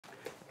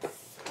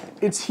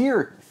It's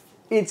here.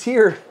 It's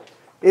here.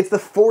 It's the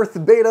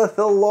fourth beta,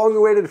 the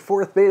long-awaited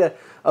fourth beta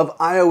of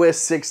iOS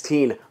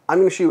 16. I'm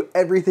going to show you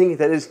everything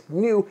that is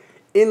new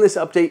in this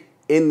update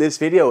in this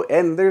video,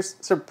 and there's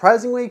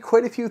surprisingly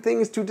quite a few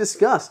things to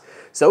discuss.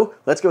 So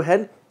let's go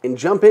ahead and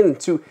jump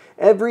into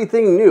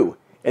everything new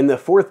in the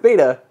fourth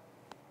beta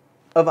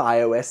of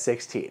iOS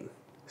 16.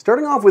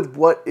 Starting off with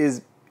what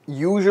is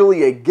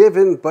usually a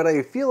given, but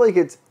I feel like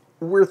it's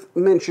worth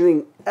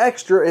mentioning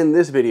extra in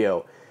this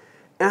video.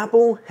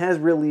 Apple has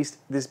released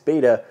this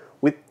beta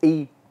with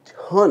a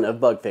ton of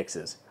bug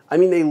fixes. I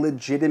mean, a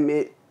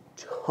legitimate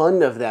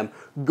ton of them.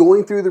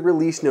 Going through the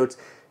release notes,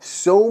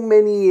 so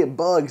many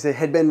bugs that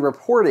had been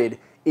reported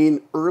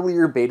in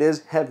earlier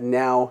betas have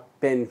now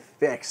been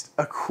fixed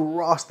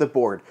across the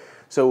board.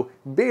 So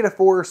beta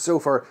 4 so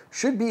far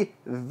should be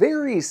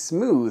very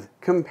smooth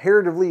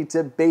comparatively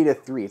to beta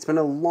 3. It's been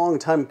a long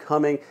time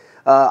coming.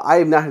 I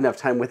have not had enough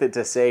time with it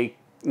to say,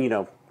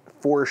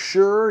 for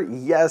sure,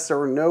 yes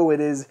or no, it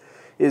is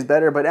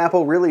better, but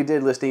Apple really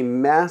did list a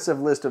massive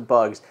list of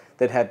bugs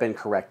that have been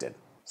corrected.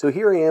 So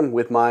here I am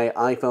with my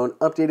iPhone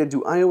updated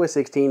to iOS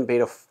 16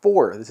 beta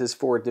 4. This is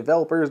for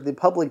developers. The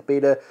public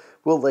beta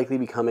will likely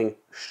be coming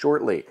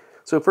shortly.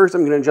 So first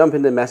I'm going to jump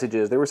into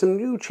messages. There were some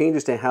new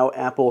changes to how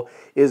Apple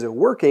is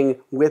working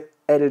with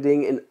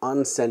editing and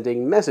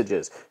unsending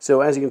messages.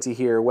 So as you can see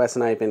here, Wes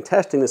and I have been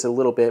testing this a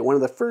little bit. One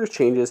of the first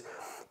changes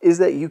is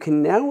that you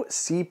can now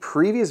see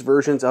previous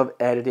versions of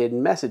edited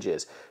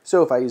messages.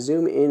 So if I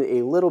zoom in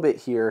a little bit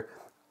here,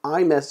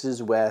 I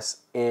messaged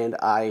Wes and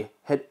I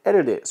had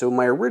edited it. So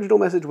my original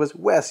message was,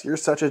 Wes, you're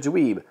such a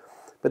dweeb.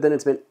 But then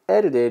it's been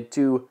edited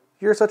to,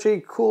 you're such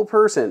a cool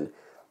person.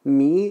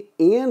 Me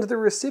and the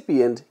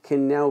recipient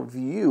can now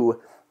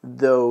view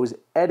those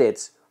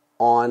edits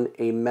on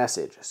a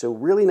message. So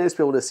really nice to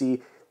be able to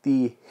see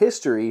the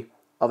history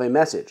of a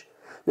message.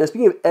 Now,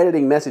 speaking of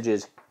editing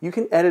messages, you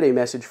can edit a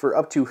message for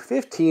up to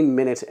 15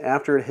 minutes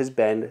after it has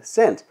been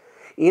sent.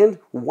 And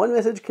one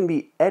message can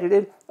be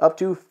edited up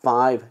to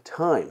 5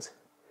 times.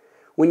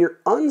 When you're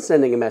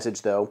unsending a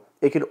message, though,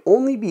 it can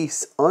only be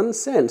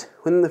unsent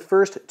within the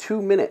first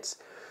 2 minutes.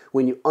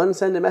 When you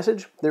unsend a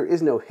message, there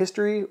is no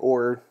history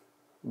or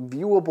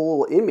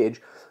viewable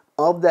image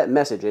of that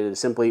message. It is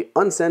simply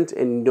unsent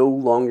and no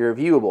longer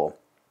viewable.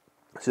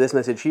 So this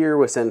message here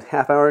was sent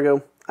half hour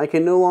ago. I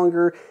can no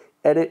longer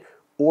edit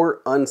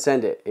or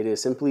unsend it. It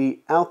is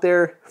simply out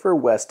there for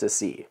Wes to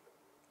see.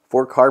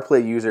 For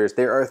CarPlay users,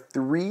 there are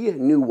 3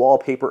 new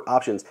wallpaper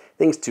options.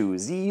 Thanks to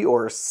Z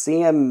or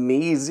Sam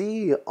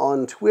Mazy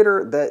on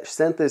Twitter that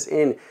sent this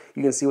in.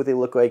 You can see what they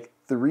look like.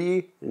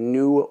 3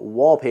 new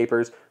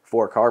wallpapers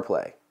for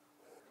CarPlay.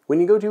 When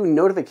you go to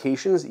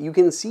notifications, you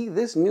can see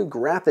this new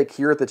graphic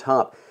here at the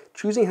top,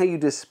 choosing how you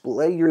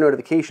display your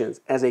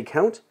notifications as a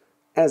count,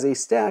 as a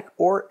stack,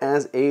 or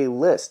as a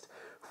list.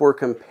 For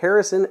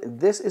comparison,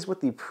 this is what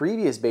the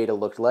previous beta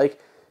looked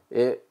like.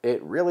 It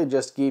really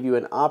just gave you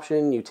an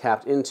option, you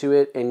tapped into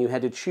it, and you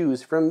had to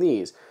choose from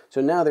these.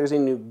 So now there's a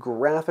new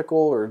graphical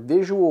or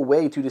visual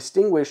way to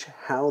distinguish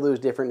how those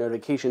different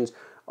notifications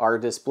are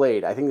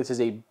displayed. I think this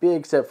is a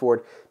big step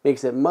forward,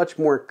 makes it much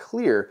more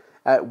clear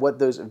at what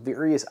those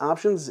various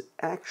options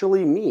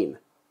actually mean.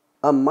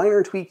 A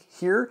minor tweak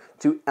here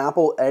to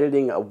Apple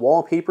editing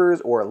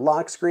wallpapers, or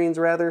lock screens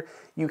rather.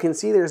 You can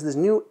see there's this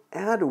new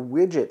add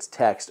widgets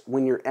text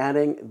when you're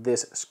adding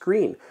this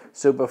screen.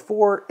 So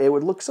before, it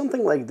would look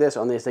something like this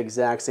on this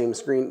exact same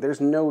screen.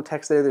 There's no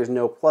text there, there's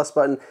no plus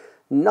button,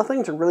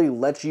 nothing to really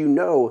let you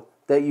know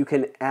that you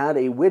can add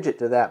a widget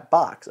to that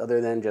box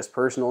other than just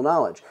personal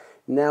knowledge.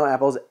 Now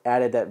Apple's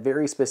added that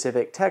very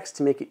specific text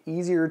to make it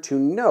easier to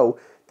know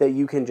that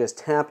you can just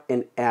tap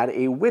and add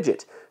a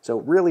widget. So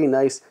really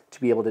nice to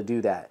be able to do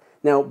that.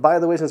 Now, by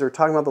the way, since we're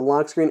talking about the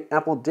lock screen,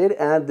 Apple did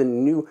add the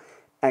new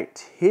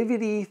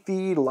Activity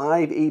Feed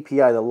Live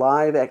API, the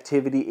Live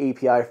Activity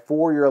API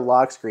for your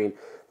lock screen.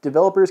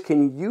 Developers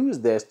can use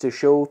this to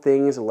show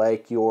things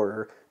like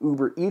your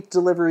Uber Eats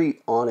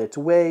delivery on its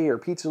way or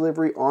pizza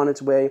delivery on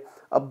its way,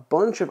 a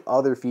bunch of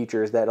other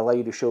features that allow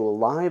you to show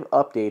live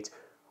updates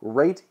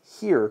right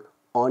here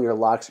on your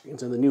lock screen.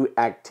 So the new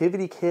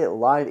ActivityKit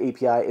Live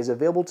API is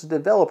available to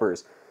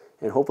developers,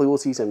 and hopefully we'll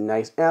see some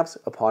nice apps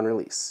upon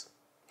release.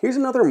 Here's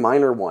another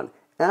minor one.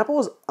 Apple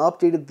has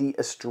updated the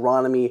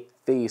astronomy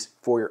face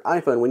for your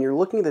iPhone when you're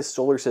looking at the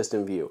solar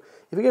system view.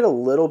 If you get a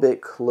little bit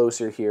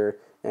closer here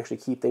and actually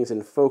keep things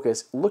in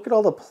focus, look at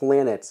all the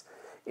planets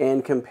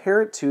and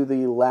compare it to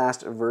the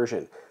last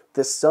version.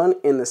 The sun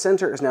in the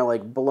center is now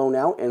like blown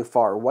out and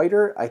far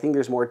whiter. I think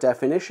there's more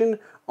definition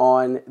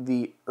on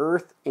the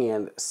Earth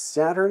and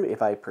Saturn.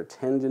 If I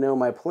pretend to know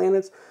my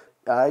planets,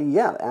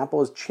 yeah, Apple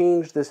has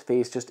changed this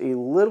face just a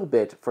little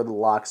bit for the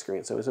lock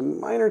screen. So there's some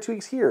minor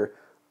tweaks here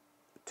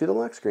to the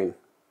lock screen.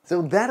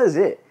 So that is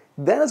it.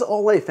 That is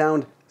all I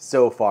found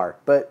so far,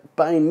 but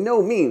by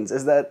no means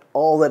is that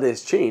all that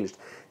has changed.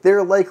 There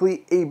are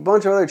likely a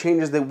bunch of other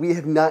changes that we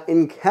have not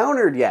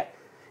encountered yet,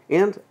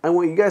 and I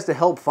want you guys to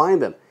help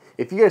find them.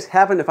 If you guys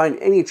happen to find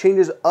any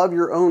changes of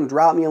your own,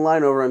 drop me a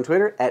line over on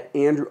Twitter at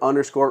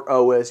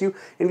Andrew_OSU. And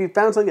if you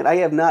found something that I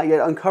have not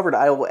yet uncovered,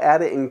 I will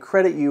add it and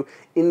credit you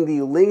in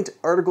the linked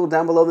article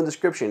down below in the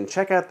description.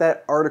 Check out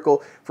that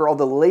article for all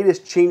the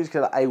latest changes,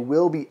 because I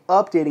will be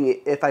updating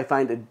it if I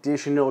find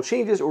additional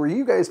changes, or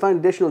you guys find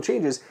additional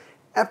changes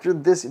after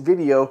this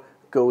video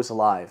goes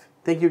live.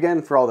 Thank you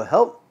again for all the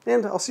help,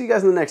 and I'll see you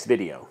guys in the next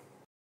video.